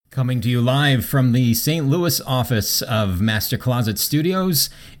Coming to you live from the St. Louis office of Master Closet Studios,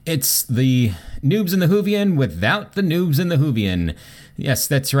 it's the Noobs and the Whovian without the Noobs and the Whovian. Yes,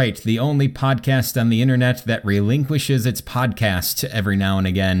 that's right, the only podcast on the internet that relinquishes its podcast every now and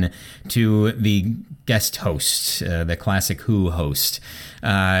again to the guest host, the Classic Who host.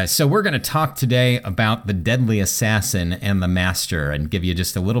 So we're going to talk today about the Deadly Assassin and the Master and give you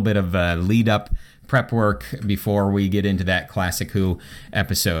just a little bit of a lead-up prep work before we get into that Classic Who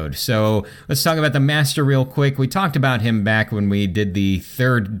episode. So let's talk about the Master real quick. We talked about him back when we did the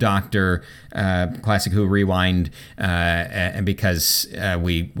third Doctor Classic Who Rewind, because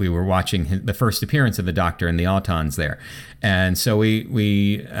we were watching the first appearance of the Doctor in the Autons there. And so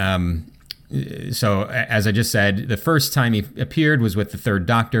So, as I just said, the first time he appeared was with the Third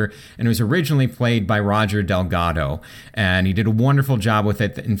Doctor, and it was originally played by Roger Delgado, and he did a wonderful job with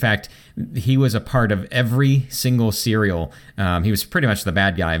it. In fact, he was a part of every single serial. He was pretty much the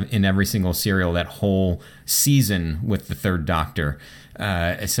bad guy in every single serial that whole season with the Third Doctor.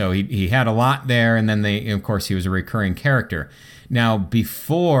 So he had a lot there, and then of course, he was a recurring character. Now,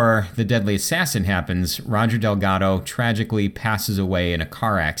 before the Deadly Assassin happens, Roger Delgado tragically passes away in a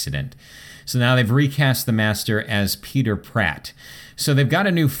car accident. So now they've recast the Master as Peter Pratt. So they've got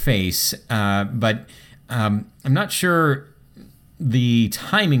a new face, but I'm not sure the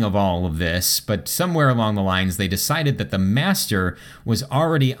timing of all of this, but somewhere along the lines, they decided that the Master was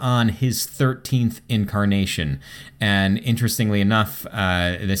already on his 13th incarnation. And interestingly enough,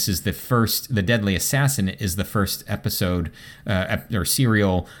 this is the Deadly Assassin is the first episode or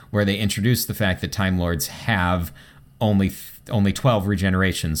serial where they introduced the fact that Time Lords have only 12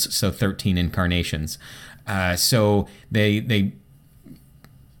 regenerations, so 13 incarnations. So they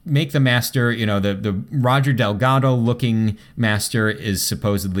make the Master, the Roger Delgado looking Master is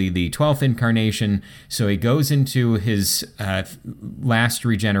supposedly the 12th incarnation. So he goes into his last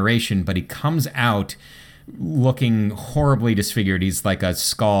regeneration, but he comes out looking horribly disfigured. He's like a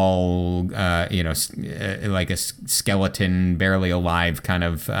skull, like a skeleton, barely alive kind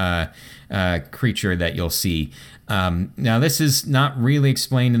of creature that you'll see. Now, this is not really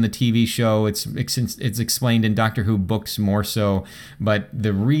explained in the TV show. It's explained in Doctor Who books more so. But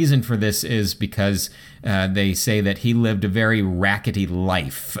the reason for this is because they say that he lived a very rackety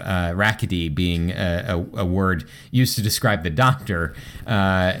life. Rackety being a word used to describe the Doctor,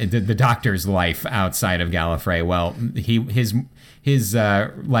 the Doctor's life outside of Gallifrey. Well, his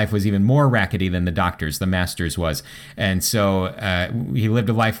life was even more rackety than the Doctor's, the Master's was. And so he lived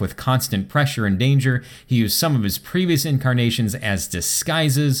a life with constant pressure and danger. He used some of his previous incarnations as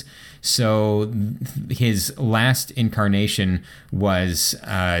disguises. So his last incarnation was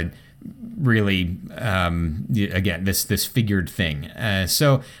really, again, this figured thing.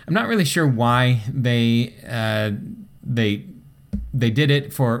 So I'm not really sure why they did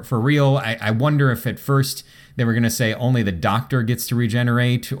it for real. I wonder if at first they were going to say only the Doctor gets to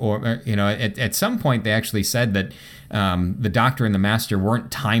regenerate, or at some point they actually said that the Doctor and the Master weren't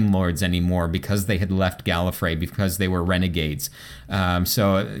Time Lords anymore because they had left Gallifrey, because they were renegades.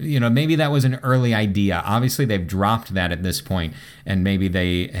 So maybe that was an early idea. Obviously they've dropped that at this point, and maybe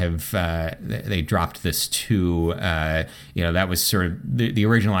they have they dropped this too. That was sort of the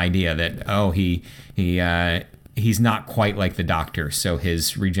original idea that he's not quite like the Doctor, so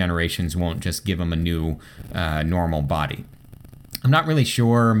his regenerations won't just give him a new normal body. I'm not really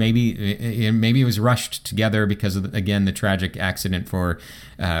sure. Maybe it was rushed together because of, again, the tragic accident for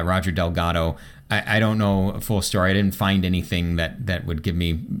Roger Delgado. I don't know a full story. I didn't find anything that would give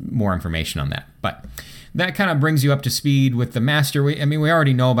me more information on that. But that kind of brings you up to speed with the Master. We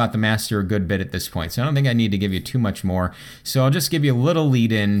already know about the Master a good bit at this point, so I don't think I need to give you too much more. So I'll just give you a little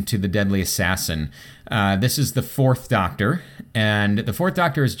lead in to the Deadly Assassin. This is the Fourth Doctor, and the Fourth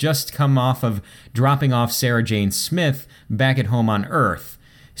Doctor has just come off of dropping off Sarah Jane Smith back at home on Earth.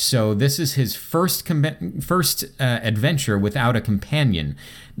 So this is his first adventure without a companion.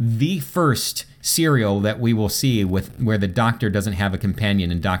 The first serial that we will see where the Doctor doesn't have a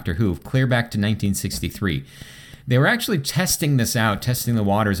companion in Doctor Who, clear back to 1963. They were actually testing this out, testing the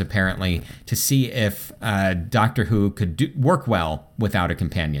waters apparently, to see if Doctor Who could work well without a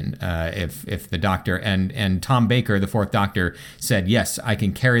companion. If the Doctor and Tom Baker, the Fourth Doctor, said, yes, I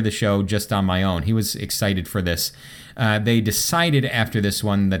can carry the show just on my own. He was excited for this. They decided after this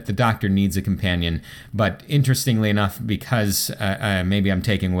one that the Doctor needs a companion, but interestingly enough, because maybe I'm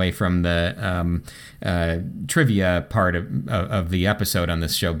taking away from the trivia part of the episode on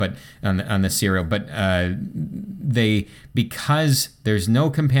this show, but on this serial, but because there's no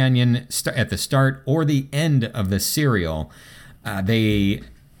companion at the start or the end of the serial, they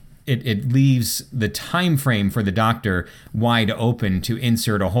it leaves the time frame for the Doctor wide open to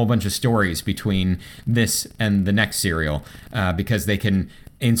insert a whole bunch of stories between this and the next serial, because they can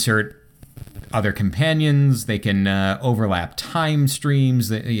insert other companions, they can overlap time streams,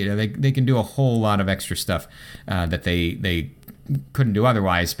 they can do a whole lot of extra stuff that they couldn't do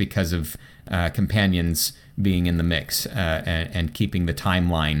otherwise because of companions being in the mix, and keeping the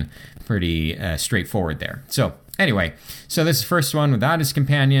timeline pretty straightforward there. So anyway, so this is the first one without his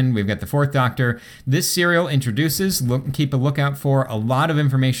companion. We've got the Fourth Doctor. This serial introduces, keep a lookout for, a lot of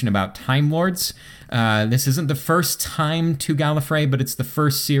information about Time Lords. This isn't the first time to Gallifrey, but it's the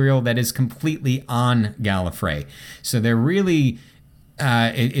first serial that is completely on Gallifrey. So they're really...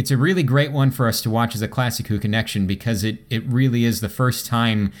 it's a really great one for us to watch as a Classic Who connection, because it really is the first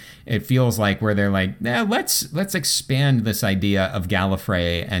time it feels like where they're like, let's expand this idea of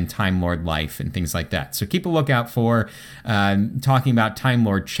Gallifrey and Time Lord life and things like that. So keep a lookout for talking about Time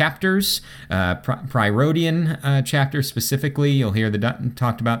Lord chapters, Pyrodian chapter specifically. You'll hear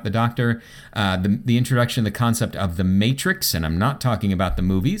talked about the Doctor, the introduction of the concept of the Matrix, and I'm not talking about the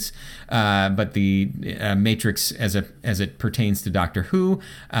movies, but the Matrix as it pertains to Doctor Who.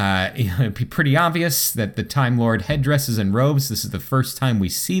 It'd be pretty obvious that the Time Lord headdresses and robes, this is the first time we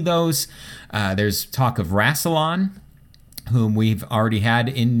see those. There's talk of Rassilon, whom we've already had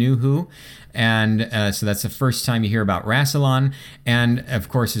in New Who. And so that's the first time you hear about Rassilon. And of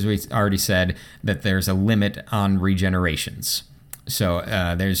course, as we already said, that there's a limit on regenerations. So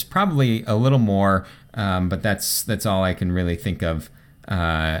there's probably a little more, but that's all I can really think of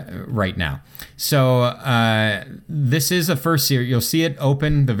right now. So this is a first serial. You'll see it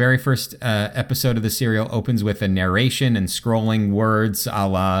open. The very first episode of the serial opens with a narration and scrolling words a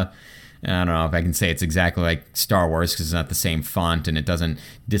la, I don't know if I can say it's exactly like Star Wars because it's not the same font and it doesn't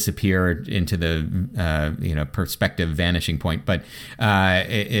disappear into the perspective vanishing point. But you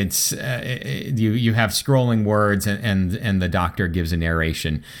have scrolling words and the Doctor gives a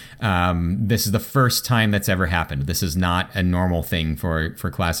narration. This is the first time that's ever happened. This is not a normal thing for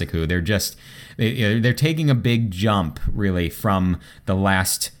Classic Who. They're taking a big jump really from the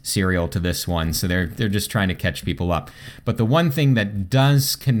last serial to this one, so they're just trying to catch people up. But the one thing that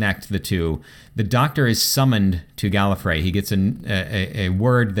does connect the two, the Doctor is summoned to Gallifrey. He gets a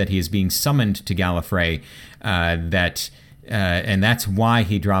word that he is being summoned to Gallifrey, and that's why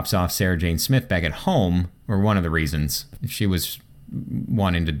he drops off Sarah Jane Smith back at home, or one of the reasons. She was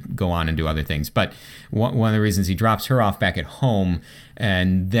wanting to go on and do other things, but one of the reasons he drops her off back at home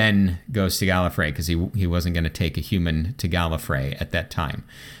and then goes to Gallifrey, because he wasn't going to take a human to Gallifrey at that time.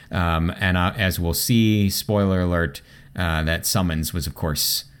 And as we'll see, spoiler alert, that summons was, of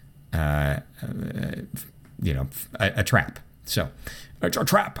course, a trap. So it's a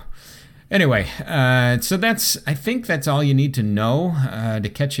trap. Anyway, so I think that's all you need to know to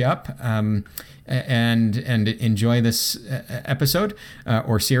catch you up and enjoy this episode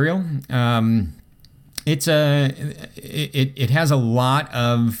or serial. It has a lot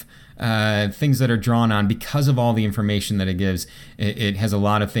of things that are drawn on because of all the information that it gives. It has a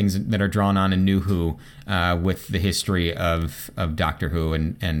lot of things that are drawn on in New Who with the history of Doctor Who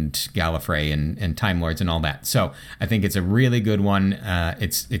and Gallifrey and Time Lords and all that. So I think it's a really good one.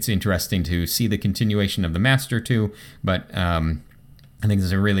 It's interesting to see the continuation of the Master too, but I think this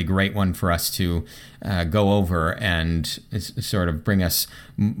is a really great one for us to go over and sort of bring us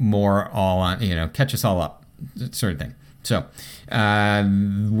more all on, catch us all up, sort of thing. So,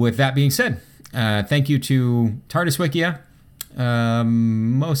 with that being said, thank you to TARDIS Wikia.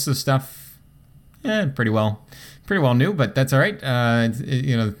 Most of the stuff, pretty well new, but that's all right.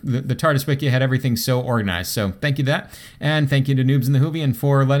 The TARDIS Wikia had everything so organized. So thank you to that. And thank you to Noobs in the Whovian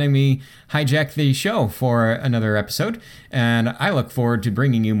for letting me hijack the show for another episode. And I look forward to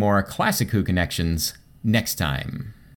bringing you more Classic Who connections next time.